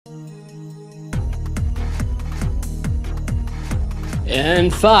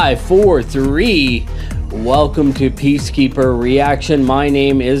And 5, 4, 3. Welcome to Peacekeeper Reaction. My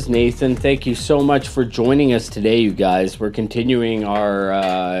name is Nathan. Thank you so much for joining us today, you guys. We're continuing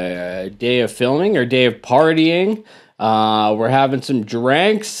our day of filming, our day of partying. We're having some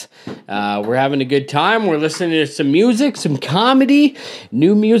drinks. We're having a good time. We're listening to some music, some comedy.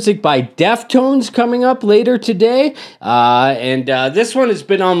 New music by Deftones coming up later today. And this one has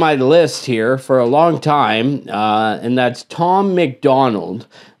been on my list here for a long time. And that's Tom MacDonald.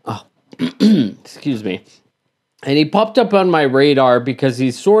 Excuse me. And he popped up on my radar because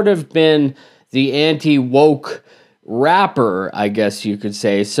he's sort of been the anti-woke rapper, I guess you could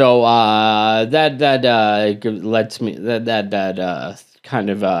say. So that kind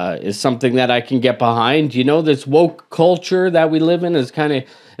of is something that I can get behind. You know, this woke culture that we live in is kind of,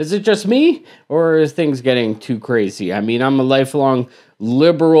 is it just me, or is things getting too crazy? I mean, I'm a lifelong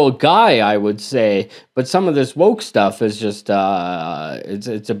liberal guy, I would say, but some of this woke stuff is just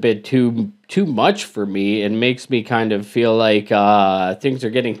it's a bit too much for me, and makes me kind of feel like things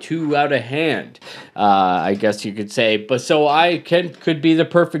are getting too out of hand, I guess you could say. But so I could be the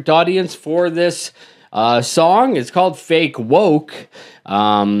perfect audience for this song. It's called Fake Woke.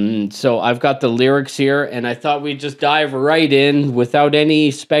 So I've got the lyrics here, and I thought we'd just dive right in without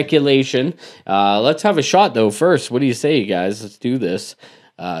any speculation. Let's have a shot though first. What do you say, you guys? Let's do this.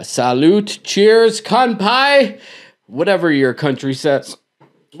 Salute, cheers, kanpai, whatever your country says.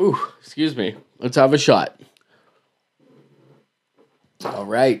 Ooh, excuse me. Let's have a shot. All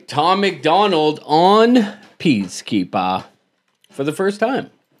right, Tom MacDonald on Peacekeeper for the first time.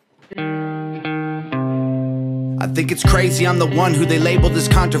 I think it's crazy I'm the one who they labeled as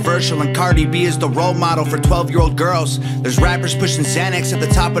controversial, and Cardi B is the role model for 12-year-old girls. There's rappers pushing Xanax at the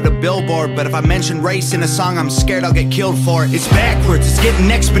top of the billboard, but if I mention race in a song, I'm scared I'll get killed for it. It's backwards, it's getting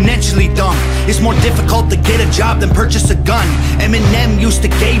exponentially dumb. It's more difficult to get a job than purchase a gun. Eminem used to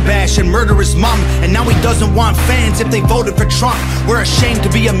gay bash and murder his mom, and now he doesn't want fans if they voted for Trump. We're ashamed to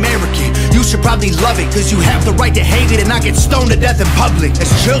be American. You should probably love it, cause you have the right to hate it and not get stoned to death in public.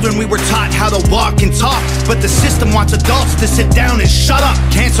 As children we were taught how to walk and talk, but the system wants adults to sit down and shut up.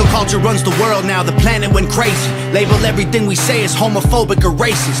 Cancel culture runs the world now, the planet went crazy. Label everything we say as homophobic or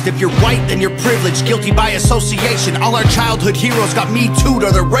racist. If you're white, then you're privileged, guilty by association. All our childhood heroes got Me Too'd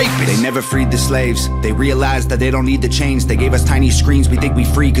or they're rapists. They never freed the slaves. They realized that they don't need the chains. They gave us tiny screens, we think we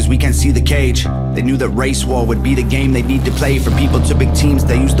free cause we can't see the cage. They knew that race war would be the game they need to play. For people to big teams,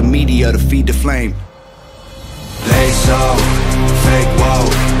 they use the media to feed the flame. They so fake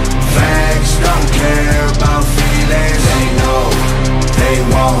woke. Facts don't care about feelings. They know they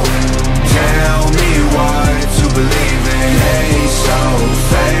won't tell me what to believe in. They so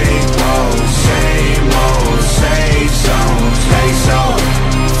fake woke. Same old safe zones. They so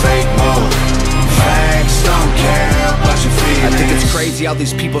fake woke. Facts don't care about your feelings. I think it's crazy how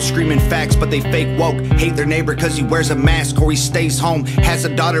these people screaming facts, but they fake woke. Hate their neighbor cause he wears a mask or he stays home. Has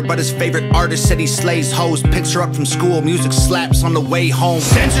a daughter but his favorite artist said he slays hoes. Picks her up from school, music slaps on the way home.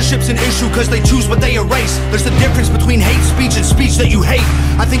 Censorship's an issue cause they choose what they erase. There's a difference between hate speech and speech that you hate.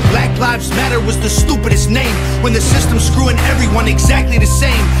 I think Black Lives Matter was the stupidest name, when the system's screwing everyone exactly the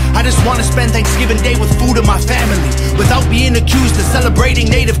same. I just want to spend Thanksgiving Day with food and my family, without being accused of celebrating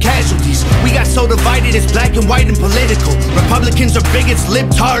native casualties. We got so divided, it's black and white and political. Republicans are bigots,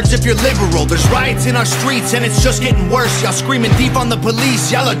 libtards if you're liberal. There's riots in our streets and it's just getting worse. Y'all screaming deep on the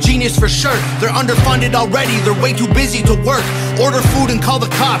police, y'all are genius for sure. They're underfunded already, they're way too busy to work. Order food and call the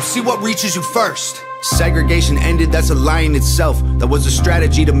cops, see what reaches you first. Segregation ended, that's a lie in itself. That was a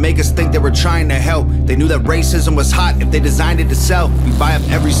strategy to make us think they were trying to help. They knew that racism was hot if they designed it to sell. We buy up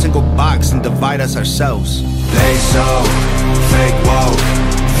every single box and divide us ourselves. They so fake woke.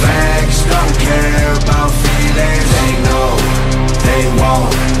 Facts don't care about feelings. They know they won't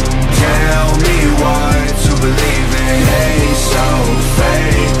tell me what to believe in. They so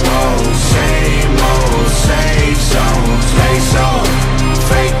fake woke. Same old safe zones. They so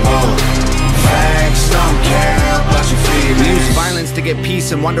fake woke. Facts don't care about your feelings. We use violence to get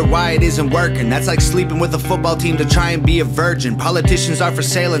peace and wonder why it isn't working. That's like sleeping with a football team to try and be a virgin. Politicians are for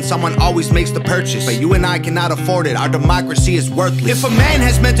sale and someone always makes the purchase, but you and I cannot afford it. Our democracy is worthless. If a man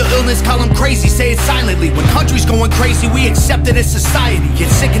has mental illness, call him crazy, say it silently. When country's going crazy, we accept it as society.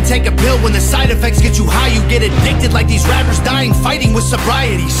 Get sick and take a pill, when the side effects get you high, you get addicted like these rappers dying fighting with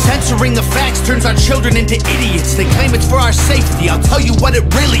sobriety. Censoring the facts turns our children into idiots. They claim it's for our safety, I'll tell you what it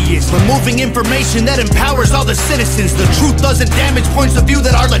really is. Removing information that empowers all the citizens. The truth doesn't damage points of view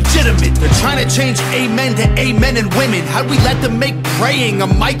that are legitimate. They're trying to change amen to amen and women. How'd we let them make praying a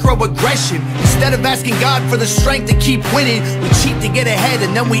microaggression? Instead of asking God for the strength to keep winning, we cheat to get ahead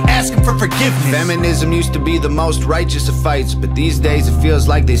and then we ask him for forgiveness. Feminism used to be the most righteous of fights, but these days it feels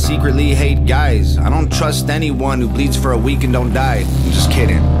like they secretly hate guys. I don't trust anyone who bleeds for a week and don't die. I'm just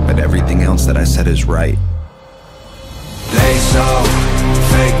kidding, but everything else that I said is right. They so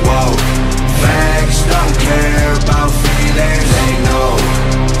fake woke. Facts don't care about feelings. They know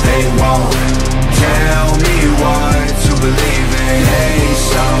they won't tell me what to believe in. They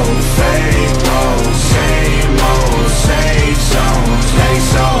so fake woke. Same old safe zones. They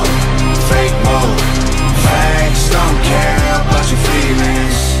so fake woke. Facts don't care about your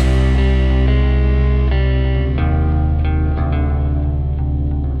feelings.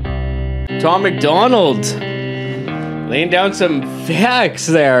 Tom MacDonald laying down some facts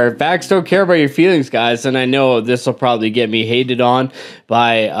there. Facts don't care about your feelings, guys. And I know this will probably get me hated on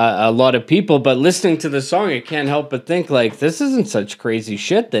by a lot of people, but listening to the song, I can't help but think, like, this isn't such crazy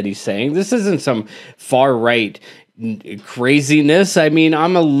shit that he's saying. This isn't some far-right craziness. I mean,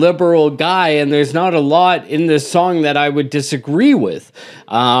 I'm a liberal guy, and there's not a lot in this song that I would disagree with.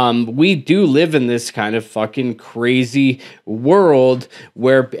 We do live in this kind of fucking crazy world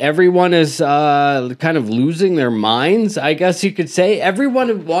where everyone is kind of losing their minds, I guess you could say.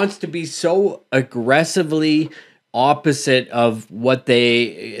 Everyone wants to be so aggressively opposite of what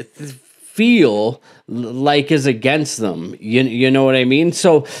they feel like is against them. You know what I mean?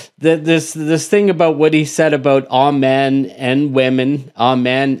 So this thing about what he said about all men and women,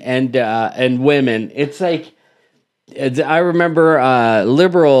 and women, it's like, I remember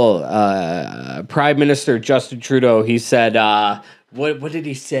liberal Prime Minister Justin Trudeau, he said, what did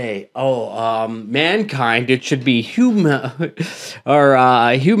he say? Oh, mankind, it should be human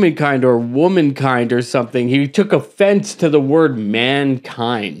or humankind or womankind or something. He took offense to the word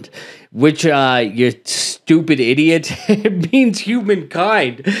mankind, which, you stupid idiot, it means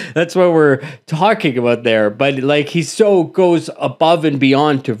humankind. That's what we're talking about there. But, like, he so goes above and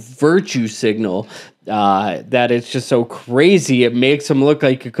beyond to virtue signal that it's just so crazy. It makes him look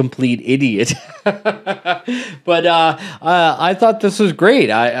like a complete idiot. But I thought this was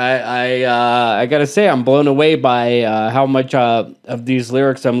great. I gotta say, I'm blown away by how much of these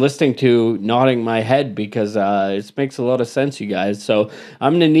lyrics I'm listening to, nodding my head, because it makes a lot of sense, you guys. So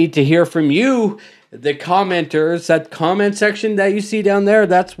I'm gonna need to hear from you, the commenters. That comment section that you see down there,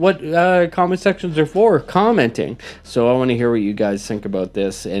 that's what comment sections are for, commenting. So I want to hear what you guys think about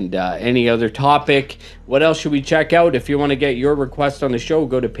this and any other topic. What else should we check out? If you want to get your request on the show,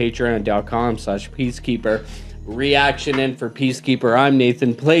 go to patreon.com/peacekeeper. Reaction in for Peacekeeper. I'm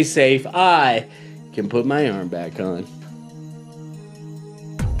Nathan. Play safe. I can put my arm back on.